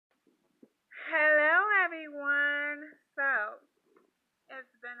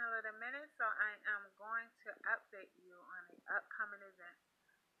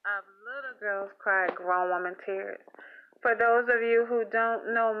of Little Girls Cry, Grown Woman Tears. For those of you who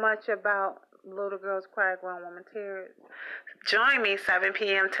don't know much about Little Girls Cry, Grown Woman Tears, join me 7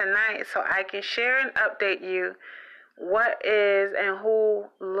 p.m. tonight so I can share and update you what is and who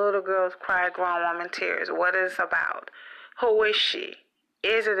Little Girls Cry, Grown Woman Tears, what it's about. Who is she?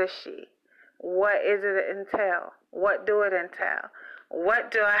 Is it a she? What is it entail? What do it entail?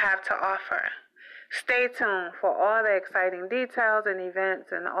 What do I have to offer? Stay tuned for all the exciting details and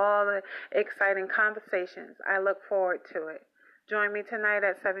events and all the exciting conversations. I look forward to it. Join me tonight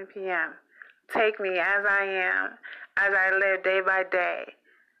at 7 p.m. Take me as I am, as I live day by day.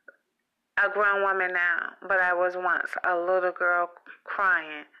 A grown woman now, but I was once a little girl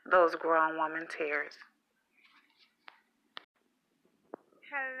crying those grown woman tears.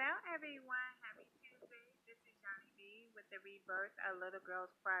 Hello, everyone. Happy Tuesday. This is Johnny B with the Rebirth of Little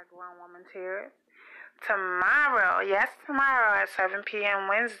Girls Cry, Grown Woman Tears. Tomorrow, yes, tomorrow at 7 p.m.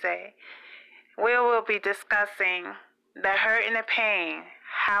 Wednesday, we will be discussing the hurt and the pain,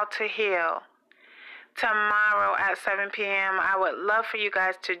 how to heal. Tomorrow at 7 p.m., I would love for you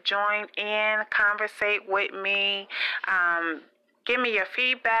guys to join in, conversate with me, give me your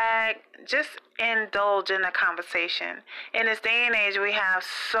feedback, just indulge in the conversation. In this day and age, we have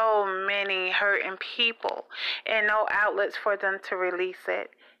so many hurting people and no outlets for them to release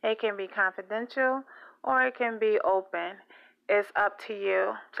it. It can be confidential or it can be open. It's up to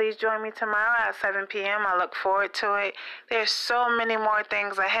you. Please join me tomorrow at 7 p.m. I look forward to it. There's so many more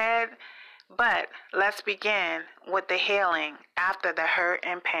things ahead, but let's begin with the healing after the hurt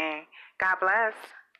and pain. God bless.